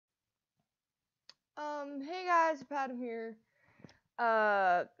Hey guys, Pat here.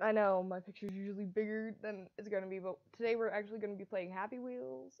 I know my picture's usually bigger than it's gonna be, but today we're actually gonna be playing Happy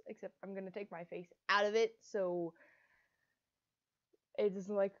Wheels, except I'm gonna take my face out of it so it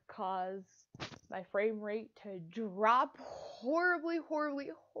doesn't like cause my frame rate to drop horribly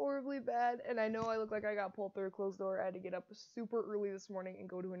bad. And I know I look like I got pulled through a closed door. I had to get up super early this morning and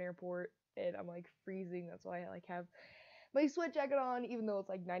go to an airport, and I'm like freezing. That's why I like have my sweat jacket on, even though it's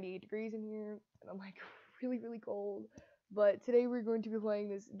like 98 degrees in here, and I'm like really cold. But today we're going to be playing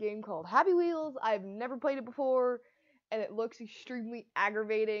this game called Happy Wheels. I've never played it before, and it looks extremely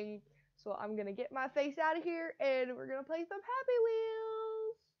aggravating. So I'm gonna get my face out of here, and we're gonna play some Happy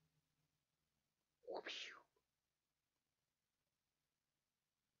Wheels.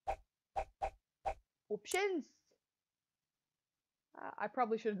 Options. I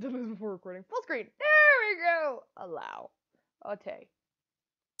probably should have done this before recording. Full screen. There we go. Allow. Okay.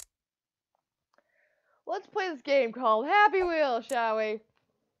 Let's play this game called Happy Wheels, shall we?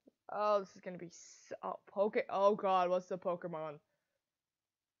 Oh, this is gonna be so Oh god, what's the Pokemon?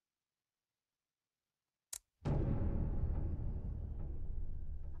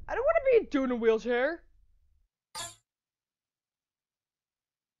 I don't want to be doing a wheelchair.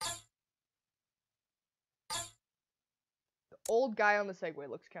 The old guy on the Segway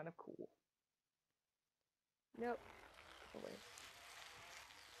looks kind of cool. Nope. Oh, wait.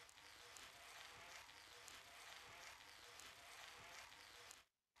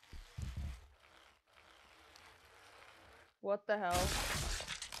 What the hell?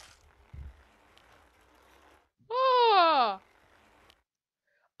 Ah!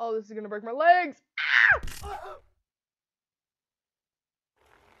 Oh, this is gonna break my legs. Ah!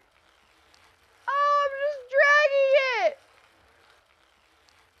 Oh, I'm just dragging it.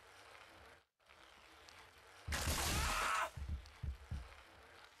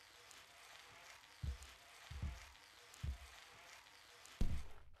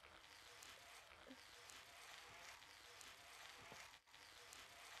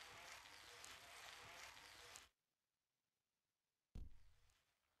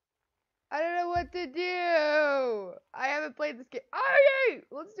 I don't know what to do. I haven't played this game. Oh, yay!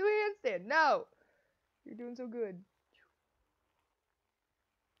 Let's do a handstand. No. You're doing so good.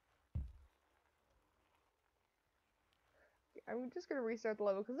 I'm just gonna restart the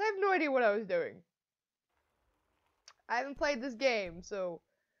level because I have no idea what I was doing. I haven't played this game, so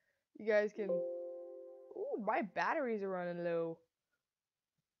you guys can... Ooh, my batteries are running low.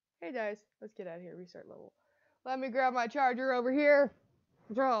 Hey guys, let's get out of here. Restart level. Let me grab my charger over here.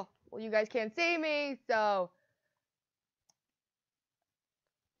 Control. Well, you guys can't see me, so...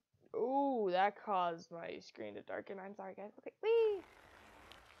 Ooh, that caused my screen to darken. I'm sorry, guys. Okay, whee!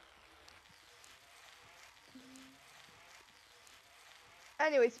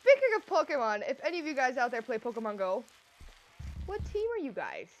 Anyway, speaking of Pokemon, if any of you guys out there play Pokemon Go, what team are you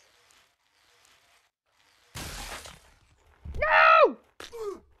guys? No!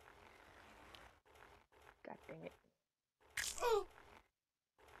 God dang it.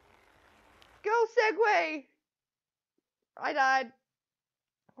 Go, Segway! I died.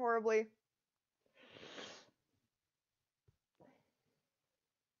 Horribly.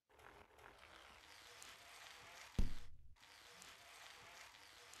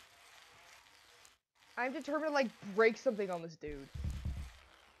 I'm determined to, like, break something on this dude.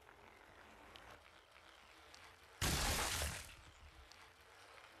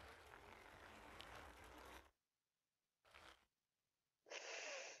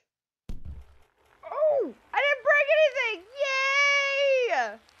 Oh! I didn't break anything!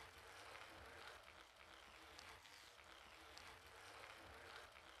 Yay!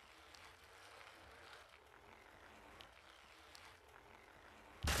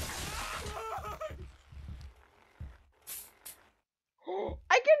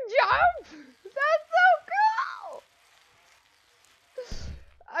 I can jump! That's so cool!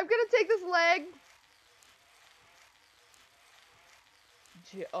 I'm gonna take this leg.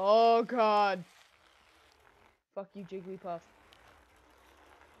 Oh god. Fuck you, Jigglypuff.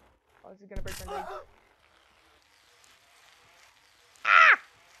 Oh, this is gonna break my leg. Ah!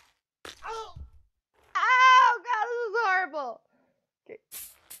 Oh god, this is horrible. Okay.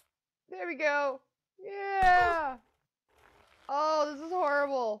 There we go. Yeah. Oh, this is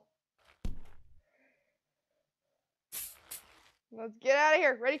horrible. Let's get out of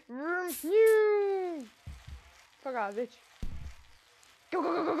here. Ready? Fuck off, bitch. Go,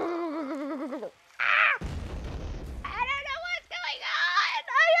 go, go, go, go, go, go, go, go, go, go. Ah! I don't know what's going on.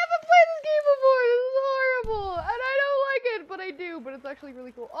 I haven't played this game before. This is horrible. And I don't like it, but I do. But it's actually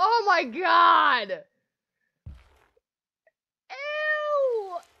really cool. Oh my god.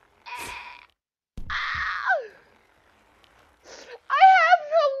 Ew.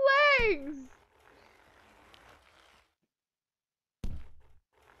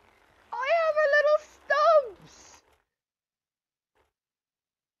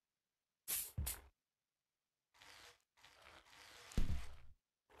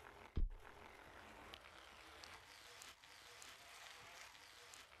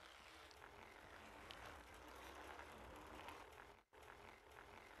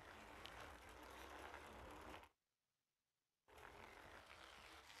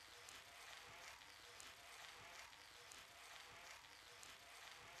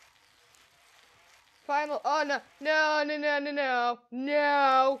 final. Oh no, no, no, no, no, no,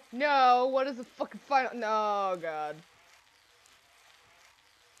 no, no. What is the fucking final? No, oh, God.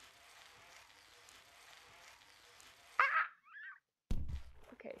 Ah!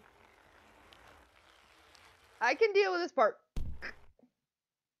 Okay. I can deal with this part.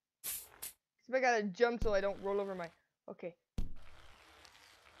 I gotta jump so I don't roll over my. Okay.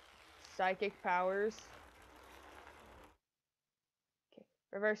 Psychic powers. Okay.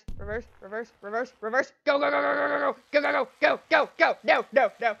 Reverse, reverse, reverse, reverse, reverse. Go, go, go, go, go, go, go, go, go, go, go, go. No,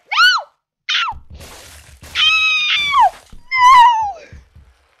 no, no. No! Ow! Ow! No!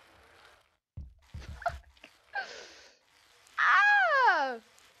 Ah!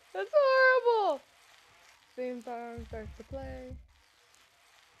 That's horrible. Theme song starts to play.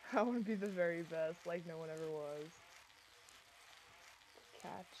 I want to be the very best, like no one ever was. To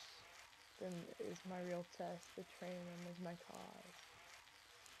catch them is my real test. To train them is my cause.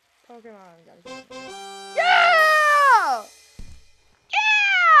 Pokemon, gotta get it. Yeah!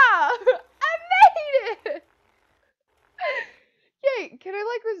 Yeah! I made it! Yay, can I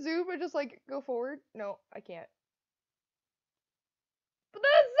like resume and just like go forward? No, I can't. But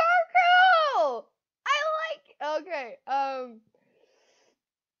that's so cool! I like, okay,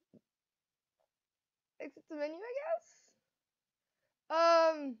 exit the menu, I guess?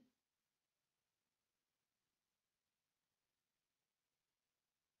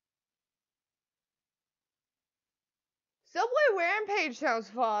 Subway Rampage sounds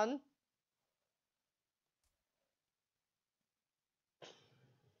fun.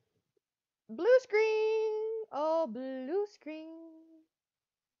 Blue screen! Oh, blue screen.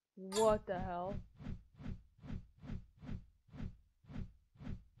 What the hell?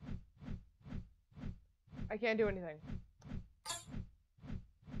 I can't do anything.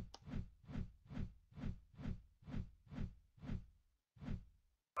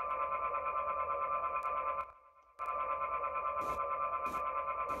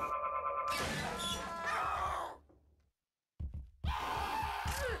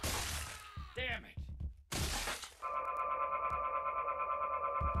 Damn it!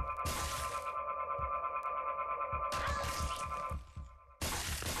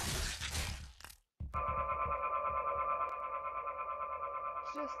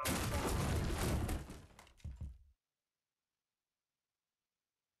 Just.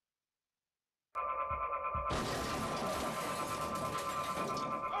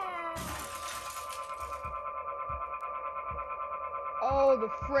 Oh, the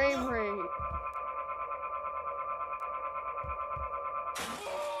frame rate.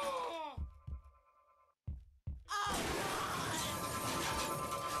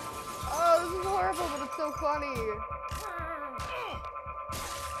 Oh, this is horrible, but it's so funny.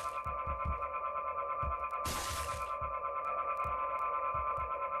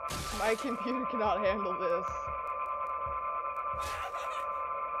 My computer cannot handle this.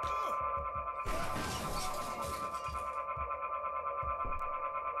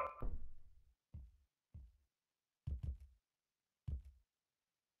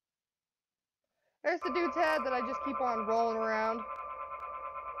 There's the dude's head that I just keep on rolling around.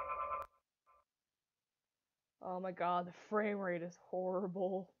 Oh my god, the frame rate is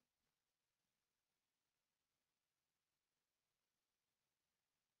horrible.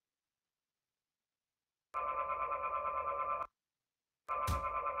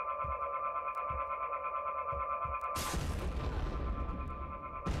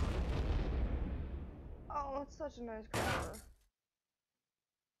 Oh, that's such a nice cover.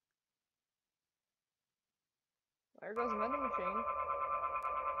 There goes the vending machine.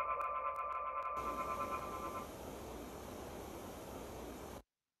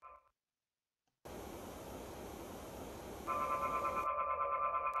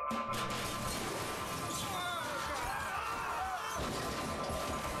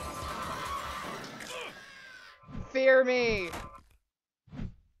 Fear me!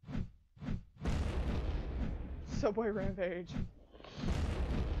 Subway Rampage.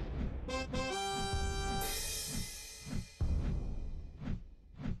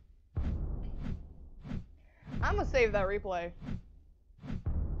 I'm gonna save that replay.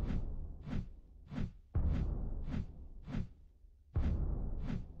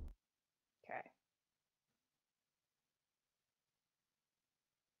 Okay.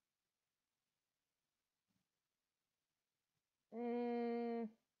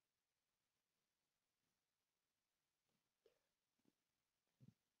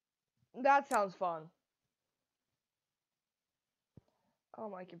 That sounds fun. Oh,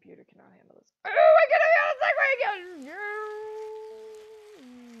 my computer cannot handle this. Oh, my god, I got a Segway again!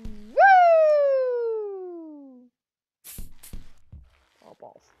 Woo! Oh,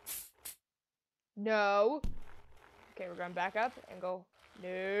 balls. No. Okay, we're going back up and go.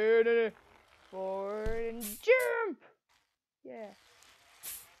 No, no, no. Forward and jump. Yeah.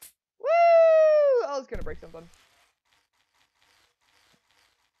 Woo! Oh, it's gonna break something.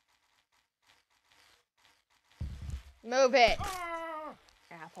 Move it.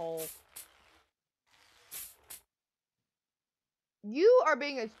 Asshole. You are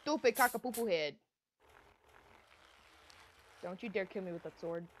being a stupid cockapoo head. Don't you dare kill me with that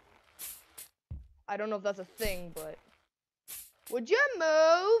sword. I don't know if that's a thing, but... Would you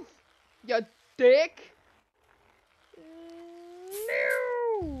move? You dick?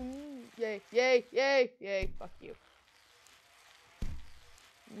 No! Yay, yay, yay, yay. Fuck you.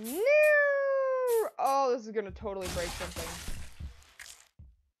 No! Oh, this is gonna totally break something.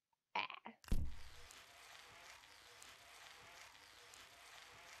 Ah.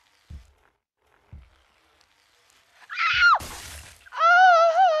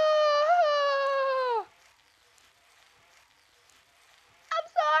 Oh! I'm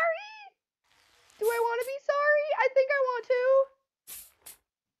sorry! Do I want to be sorry? I think I want to.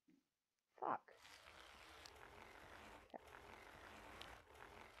 Fuck. Okay.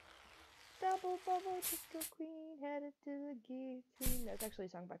 Double bubble disco queen headed to the guillotine. That's actually a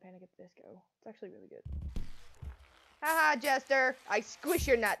song by Panic at the Disco. It's actually really good. Haha, Jester! I squish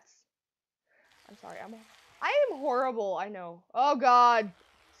your nuts. I'm sorry. I am horrible. I know. Oh God,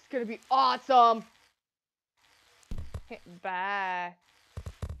 it's gonna be awesome. Bye.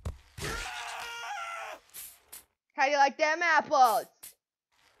 How do you like them apples?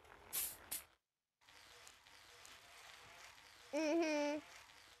 Mm-hmm.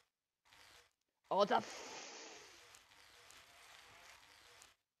 Oh, it's a...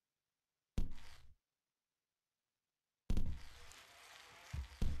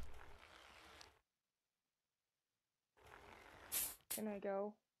 Can I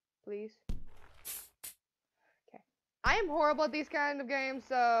go, please? Okay. I am horrible at these kind of games,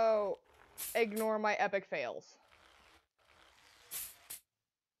 so ignore my epic fails.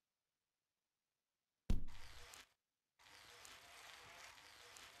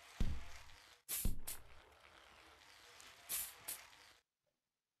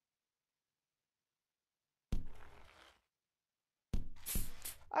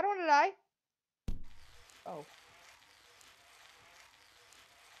 I don't want to die. Oh.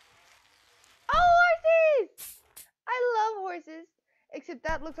 Oh, horses! I love horses. Except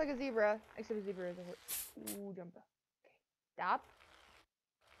that looks like a zebra. Except a zebra is a horse. Ooh, jump up. Okay. Stop.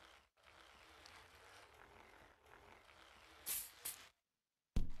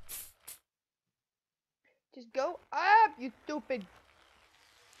 Just go up, you stupid.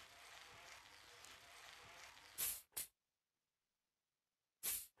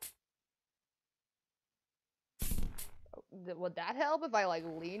 Oh, would that help if I, like,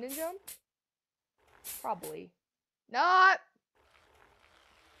 lean and jump? Probably. Not!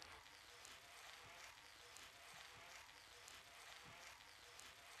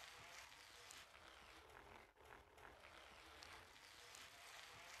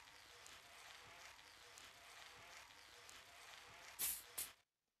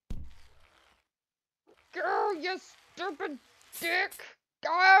 Go, you stupid dick!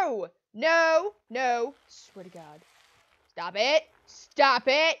 Go! No, no, swear to God. Stop it! Stop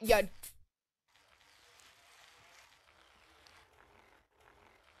it, you...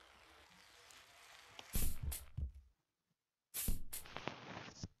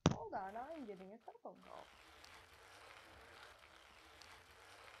 Hold on, I'm getting a cell phone call.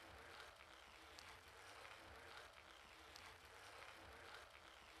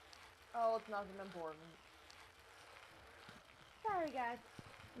 Oh, it's nothing important. Sorry, guys.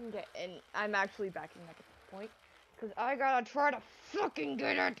 Okay, and I'm actually backing up at this point. Because I gotta try to fucking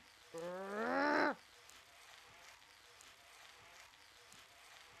get it!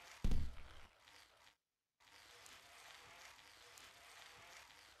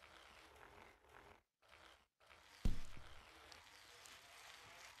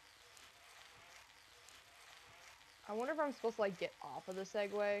 I wonder if I'm supposed to, like, get off of the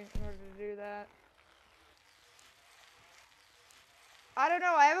Segway in order to do that. I don't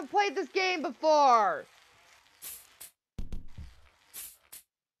know, I haven't played this game before!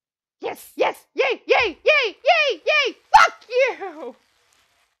 Yes, yes, yay, yay, yay, yay, yay! Fuck you!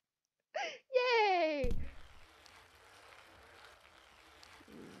 Yay!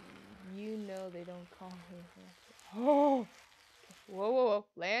 You know they don't call me. Oh! Whoa, whoa, whoa.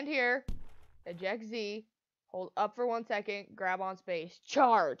 Land here. Eject Z. Hold up for 1 second. Grab on space.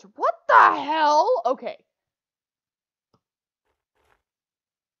 Charge. What the hell? Okay.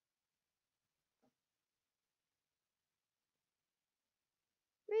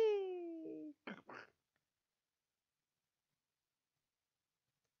 Whee!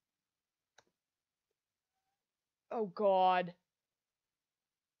 Oh God.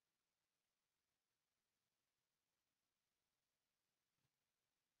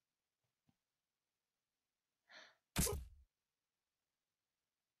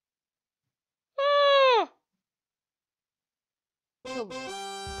 Ah!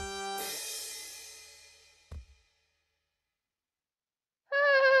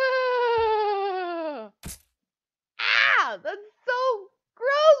 Ah! Ah! That's so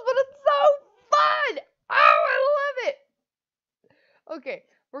gross, but it's so fun! Oh, I love it! Okay,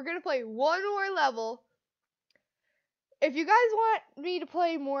 we're gonna play one more level. If you guys want me to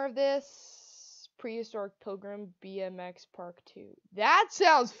play more of this, Prehistoric Pilgrim BMX Park 2. That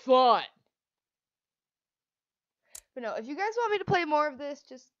sounds fun! But no, if you guys want me to play more of this,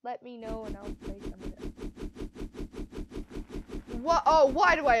 just let me know and I'll play some of it. What? Oh,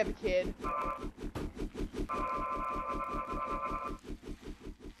 why do I have a kid?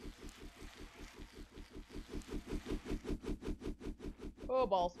 Oh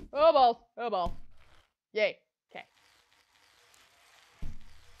balls. Oh balls. Oh balls. Yay. Okay.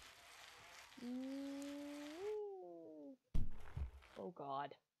 Oh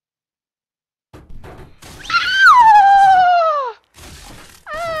God.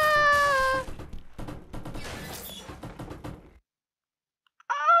 Ah! Ah!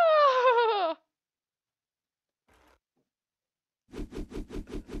 Ah!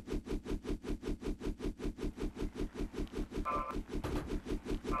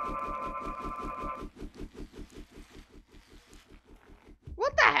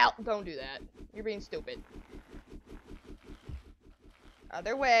 What the hell? Don't do that. You're being stupid.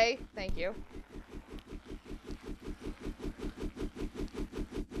 Other way. Thank you.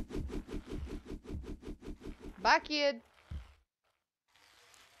 Bye, kid.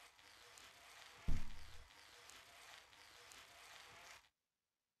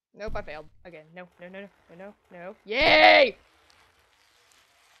 Nope, I failed. Again. No, no, no, no, no, no. Yay!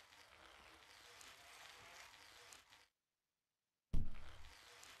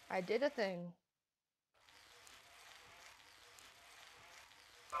 I did a thing.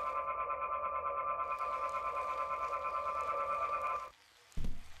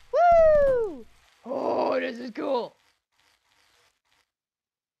 Woo! Oh, this is cool.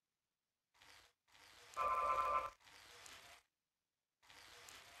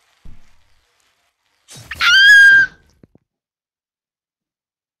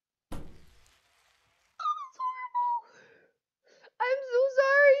 I'm so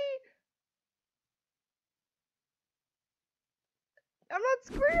sorry. I'm not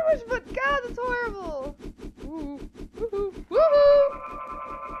squeamish, but God, that's horrible. Woo, woohoo, woohoo!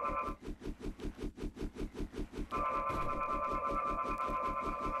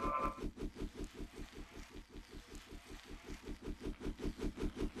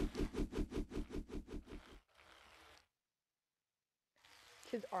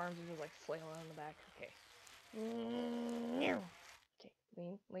 Kid's arms are just like flailing on the back. Okay. Okay,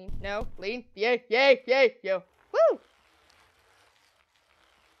 lean, lean. No, lean. Yay, yay, yay, yo. Woo!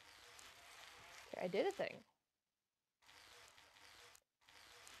 Okay, I did a thing.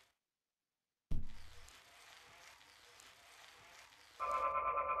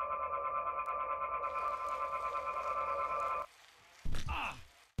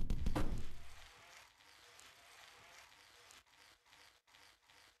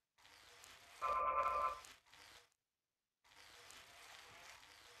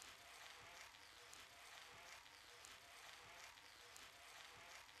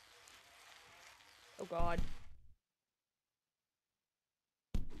 Oh God.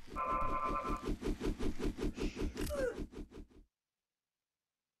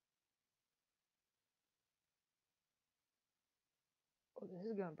 Oh, this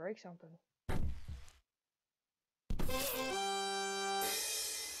is gonna break something. Okay,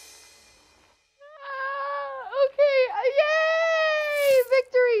 yay!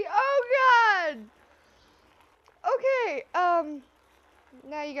 Victory! Oh God! Okay,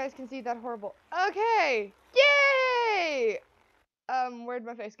 now you guys can see that horrible. Okay, yay! Where'd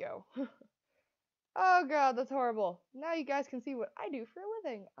my face go? Oh God, that's horrible. Now you guys can see what I do for a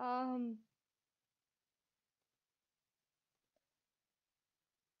living.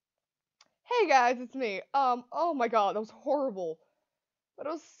 Hey guys, it's me. Oh my God, that was horrible. But it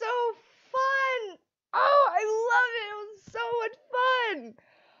was so fun! Oh, I love it! It was so much fun!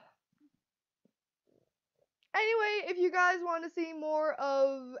 Anyway, if you guys want to see more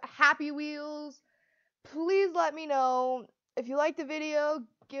of Happy Wheels, please let me know. If you liked the video,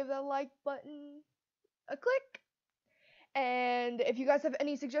 give that like button a click. And if you guys have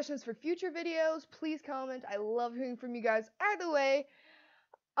any suggestions for future videos, please comment. I love hearing from you guys either way.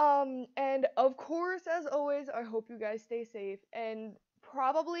 And of course, as always, I hope you guys stay safe. And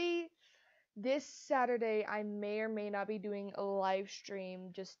probably this Saturday, I may or may not be doing a live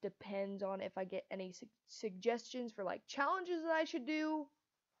stream. Just depends on if I get any suggestions for like challenges that I should do.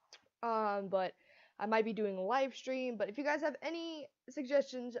 But I might be doing a live stream. But if you guys have any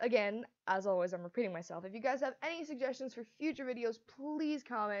suggestions, again, as always, I'm repeating myself. If you guys have any suggestions for future videos, please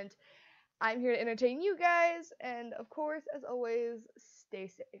comment. I'm here to entertain you guys. And of course, as always, stay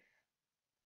safe.